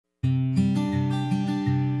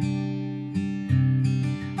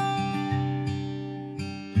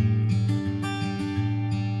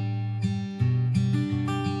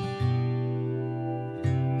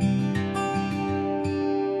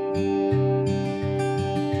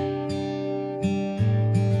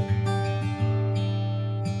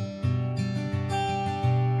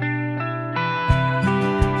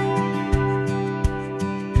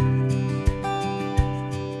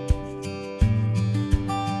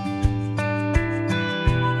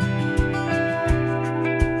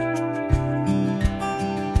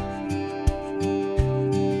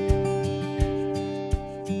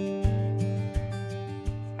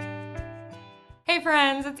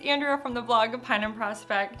Andrea from the blog Pine and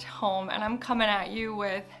Prospect Home, and I'm coming at you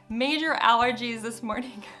with major allergies this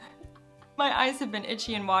morning. My eyes have been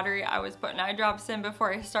itchy and watery. I was putting eye drops in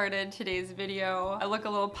before I started today's video. I look a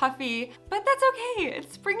little puffy, but that's okay.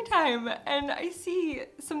 It's springtime and I see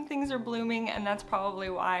some things are blooming and that's probably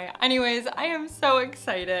why. Anyways, I am so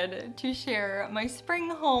excited to share my spring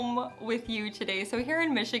home with you today. So here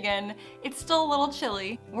in Michigan, it's still a little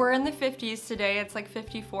chilly. We're in the 50s today. It's like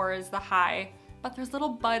 54 is the high, but there's little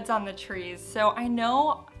buds on the trees. So I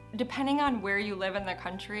know depending on where you live in the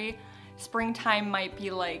country, springtime might be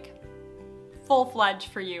like full-fledged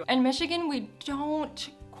for you. In Michigan, we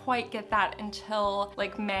don't quite get that until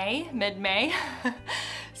like May, mid-May.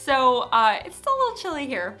 So it's still a little chilly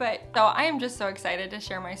here, but so I am just so excited to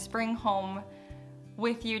share my spring home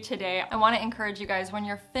with you today. I want to encourage you guys, when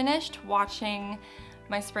you're finished watching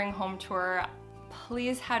my spring home tour,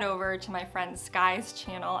 please head over to my friend Sky's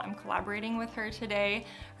channel. I'm collaborating with her today.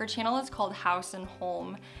 Her channel is called House and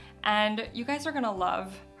Home, and you guys are gonna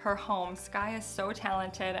love her home. Sky is so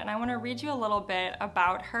talented, and I want to read you a little bit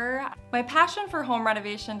about her. My passion for home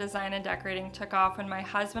renovation, design, and decorating took off when my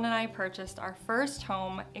husband and I purchased our first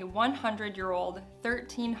home, a 100-year-old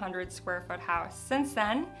 1,300 square foot house. Since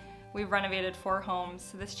then, we've renovated 4 homes.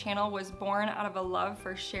 So this channel was born out of a love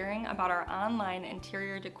for sharing about our online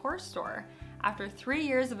interior decor store. After 3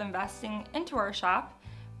 years of investing into our shop,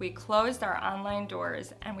 we closed our online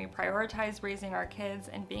doors and we prioritized raising our kids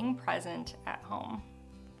and being present at home.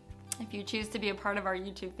 If you choose to be a part of our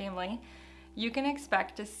YouTube family, you can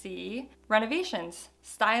expect to see renovations,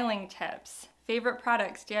 styling tips, favorite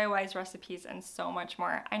products, DIYs, recipes, and so much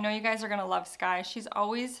more. I know you guys are gonna love Sky. She's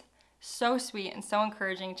always so sweet and so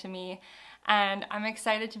encouraging to me, and I'm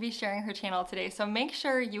excited to be sharing her channel today. So make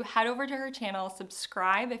sure you head over to her channel,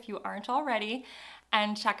 subscribe if you aren't already,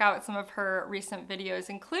 and check out some of her recent videos,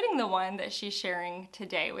 including the one that she's sharing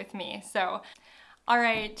today with me. So, all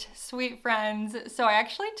right, sweet friends. So I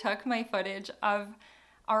actually took my footage of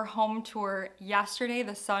our home tour yesterday.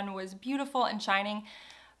 The sun was beautiful and shining,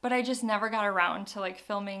 but I just never got around to like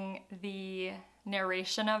filming the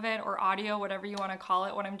narration of it, or audio, whatever you want to call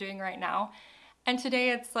it, what I'm doing right now. And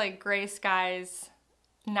today it's like gray skies,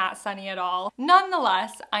 not sunny at all.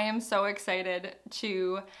 Nonetheless, I am so excited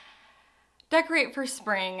to decorate for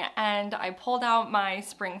spring, and I pulled out my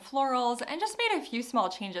spring florals and just made a few small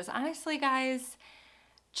changes. Honestly, guys,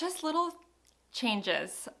 just little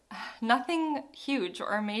changes, nothing huge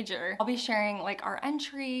or major. I'll be sharing like our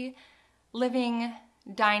entry, living,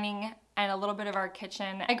 dining, and a little bit of our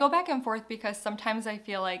kitchen. I go back and forth because sometimes I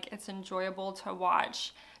feel like it's enjoyable to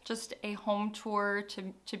watch just a home tour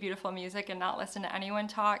to beautiful music and not listen to anyone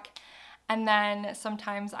talk. And then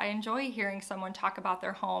sometimes I enjoy hearing someone talk about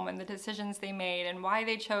their home and the decisions they made and why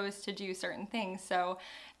they chose to do certain things. So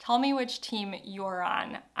tell me which team you're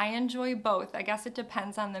on. I enjoy both. I guess it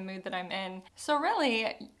depends on the mood that I'm in. So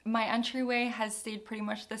really, my entryway has stayed pretty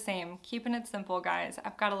much the same. Keeping it simple, guys.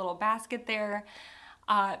 I've got a little basket there.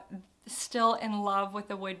 Still in love with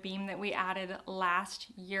the wood beam that we added last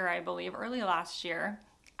year, I believe, early last year.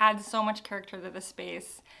 Adds so much character to the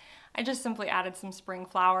space. I just simply added some spring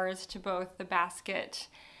flowers to both the basket,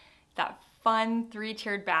 that fun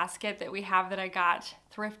 3-tiered basket that we have that I got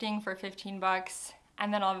thrifting for 15 bucks.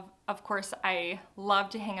 And then of course, I love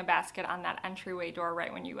to hang a basket on that entryway door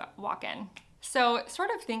right when you walk in. So sort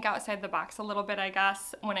of think outside the box a little bit, I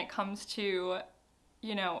guess, when it comes to,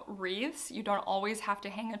 you know, wreaths. You don't always have to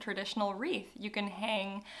hang a traditional wreath. You can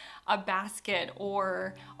hang a basket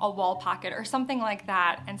or a wall pocket or something like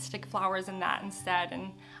that and stick flowers in that instead.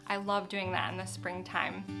 And I love doing that in the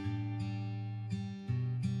springtime.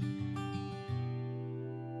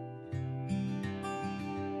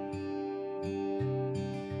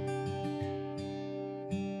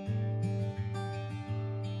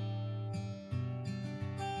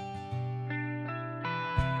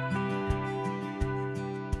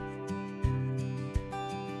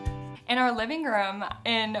 In our living room,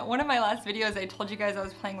 in one of my last videos, I told you guys I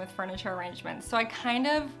was playing with furniture arrangements. So I kind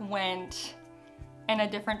of went in a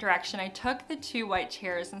different direction. I took the 2 white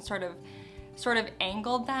chairs and sort of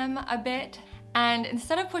angled them a bit. And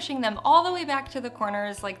instead of pushing them all the way back to the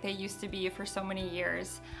corners like they used to be for so many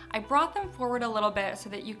years, I brought them forward a little bit so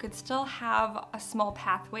that you could still have a small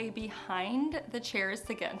pathway behind the chairs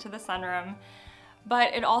to get into the sunroom.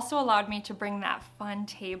 But it also allowed me to bring that fun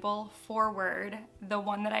table forward, the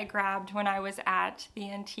one that I grabbed when I was at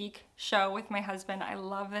the antique show with my husband. I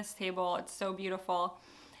love this table, it's so beautiful.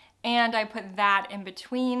 And I put that in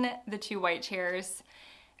between the 2 white chairs,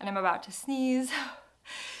 and I'm about to sneeze.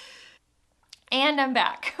 And I'm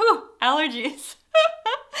back. Whew, allergies.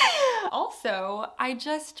 Also, I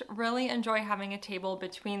just really enjoy having a table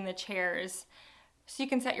between the chairs so you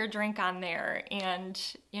can set your drink on there and,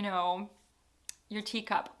 you know, your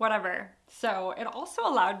teacup, whatever. So it also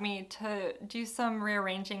allowed me to do some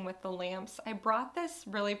rearranging with the lamps. I brought this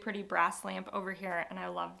really pretty brass lamp over here and I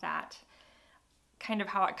love that. Kind of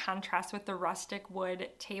how it contrasts with the rustic wood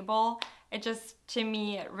table. It just, to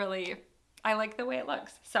me, it really, I like the way it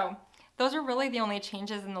looks. So those are really the only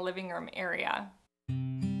changes in the living room area.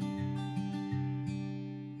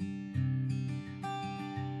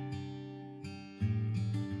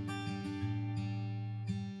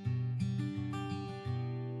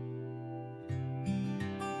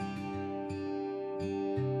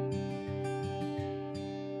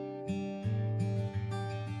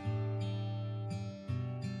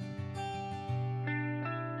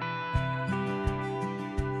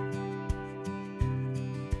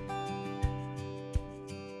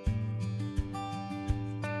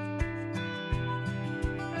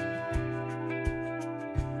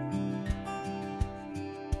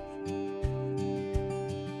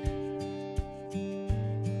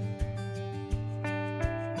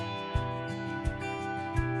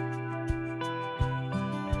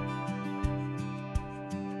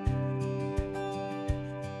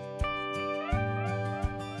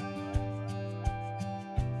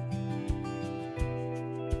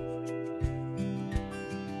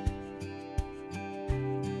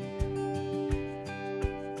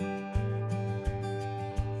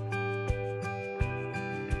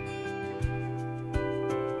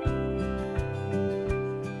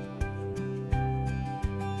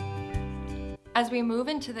 As we move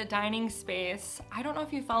into the dining space, I don't know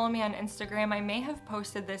if you follow me on Instagram, I may have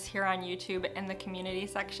posted this here on YouTube in the community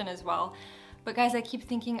section as well. But guys, I keep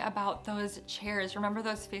thinking about those chairs. Remember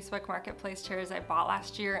those Facebook Marketplace chairs I bought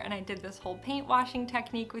last year and I did this whole paint washing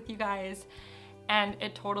technique with you guys and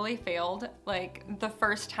it totally failed. Like the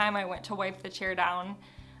first time I went to wipe the chair down,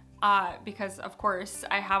 because of course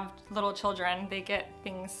I have little children, they get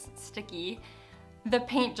things sticky. The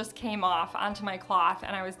paint just came off onto my cloth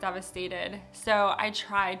and I was devastated. So I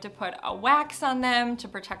tried to put a wax on them to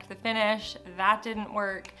protect the finish. That didn't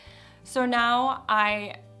work. So now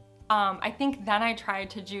I think then I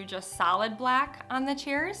tried to do just solid black on the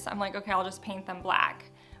chairs. I'm like, okay, I'll just paint them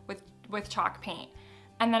black with chalk paint.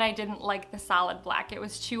 And then I didn't like the solid black. It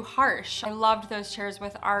was too harsh. I loved those chairs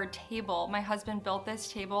with our table. My husband built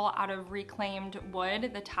this table out of reclaimed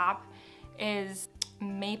wood. The top is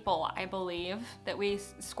maple, I believe, that we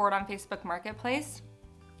scored on Facebook Marketplace.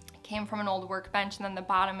 It came from an old workbench, and then the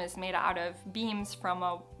bottom is made out of beams from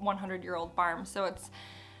a 100-year-old barn. So it's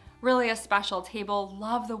really a special table.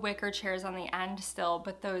 Love the wicker chairs on the end still,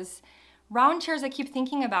 but those round chairs, I keep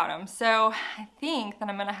thinking about them. So I think that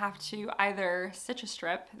I'm gonna have to either stitch a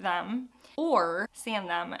strip them or sand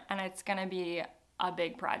them, and it's gonna be a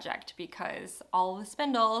big project because all the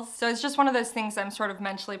spindles. So it's just one of those things I'm sort of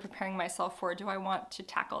mentally preparing myself for. Do I want to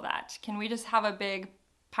tackle that? Can we just have a big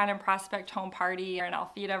Pine and Prospect home party and I'll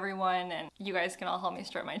feed everyone and you guys can all help me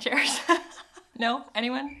strip my chairs? No?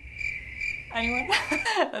 Anyone? Anyone?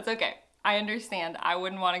 That's okay. I understand. I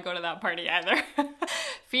wouldn't want to go to that party either.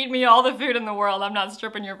 Feed me all the food in the world. I'm not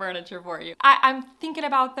stripping your furniture for you. I'm thinking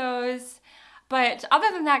about those. But other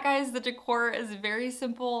than that, guys, the decor is very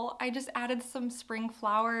simple. I just added some spring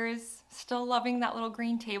flowers. Still loving that little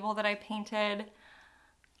green table that I painted.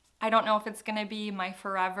 I don't know if it's gonna be my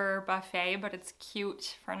forever buffet, but it's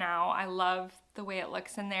cute for now. I love the way it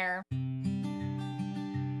looks in there.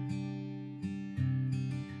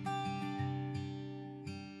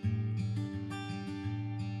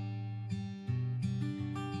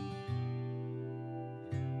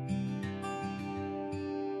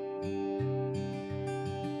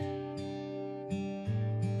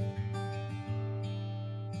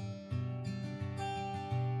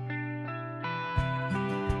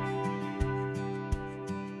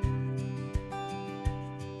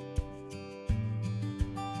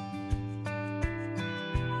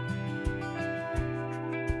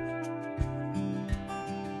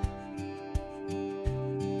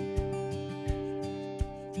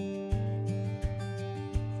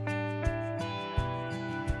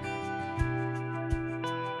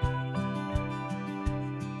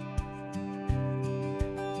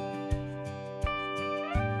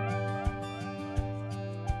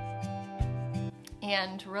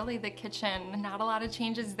 And really the kitchen, not a lot of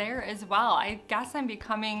changes there as well. I guess I'm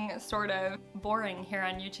becoming sort of boring here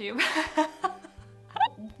on YouTube.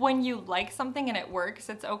 When you like something and it works,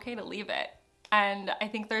 it's okay to leave it. And I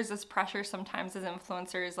think there's this pressure sometimes as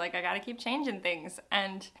influencers, like I gotta keep changing things.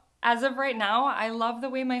 And as of right now, I love the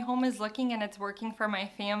way my home is looking and it's working for my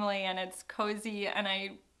family and it's cozy and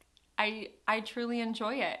I I truly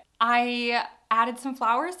enjoy it. I added some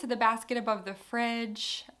flowers to the basket above the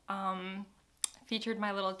fridge. Featured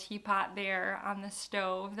my little teapot there on the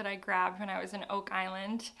stove that I grabbed when I was in Oak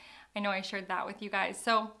Island. I know I shared that with you guys.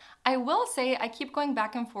 So I will say I keep going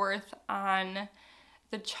back and forth on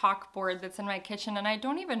the chalkboard that's in my kitchen, and I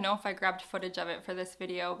don't even know if I grabbed footage of it for this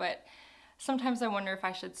video, but sometimes I wonder if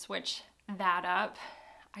I should switch that up.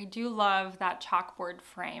 I do love that chalkboard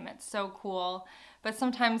frame. It's so cool, but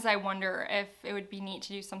sometimes I wonder if it would be neat to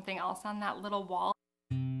do something else on that little wall.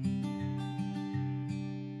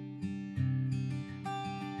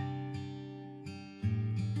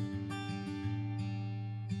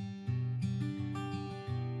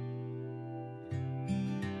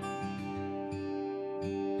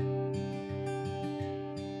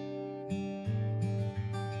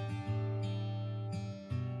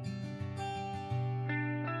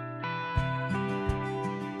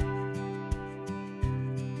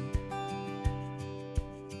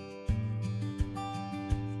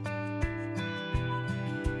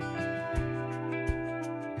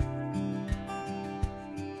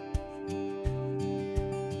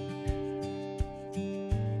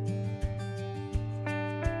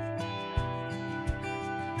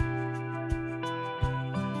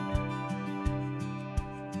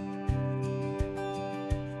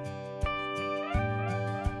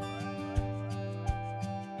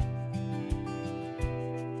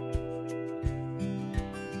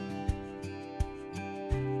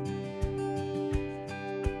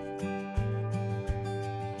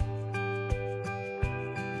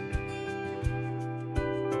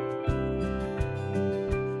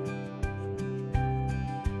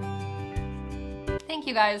 Thank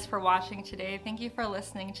you guys for watching today. Thank you for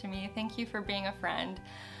listening to me. Thank you for being a friend.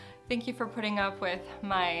 Thank you for putting up with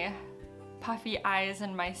my puffy eyes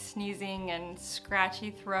and my sneezing and scratchy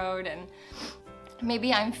throat, and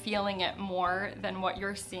maybe I'm feeling it more than what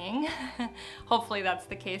you're seeing. Hopefully that's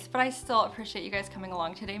the case, but I still appreciate you guys coming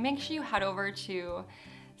along today. Make sure you head over to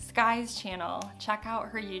Sky's channel, check out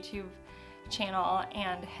her YouTube channel,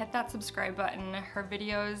 and hit that subscribe button. Her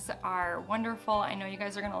videos are wonderful. I know you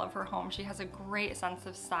guys are gonna love her home. She has a great sense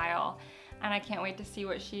of style, and I can't wait to see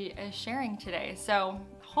what she is sharing today. So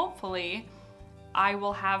hopefully I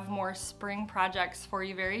will have more spring projects for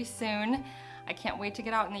you very soon. I can't wait to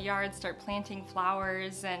get out in the yard, start planting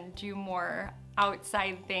flowers, and do more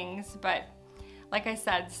outside things. But like I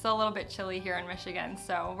said, still a little bit chilly here in Michigan,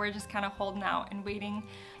 so we're just kind of holding out and waiting.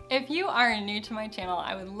 If you are new to my channel,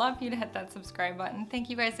 I would love for you to hit that subscribe button. Thank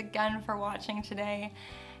you guys again for watching today.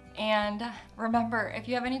 And remember, if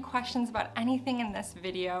you have any questions about anything in this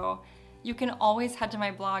video, you can always head to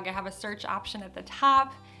my blog. I have a search option at the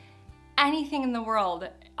top. Anything in the world,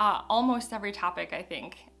 almost every topic I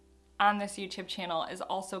think on this YouTube channel is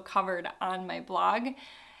also covered on my blog.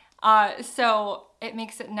 So it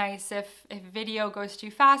makes it nice if video goes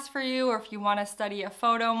too fast for you, or if you want to study a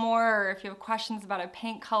photo more, or if you have questions about a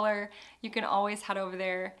paint color, you can always head over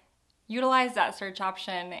there, utilize that search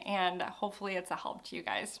option, and hopefully it's a help to you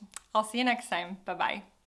guys. I'll see you next time. Bye-bye.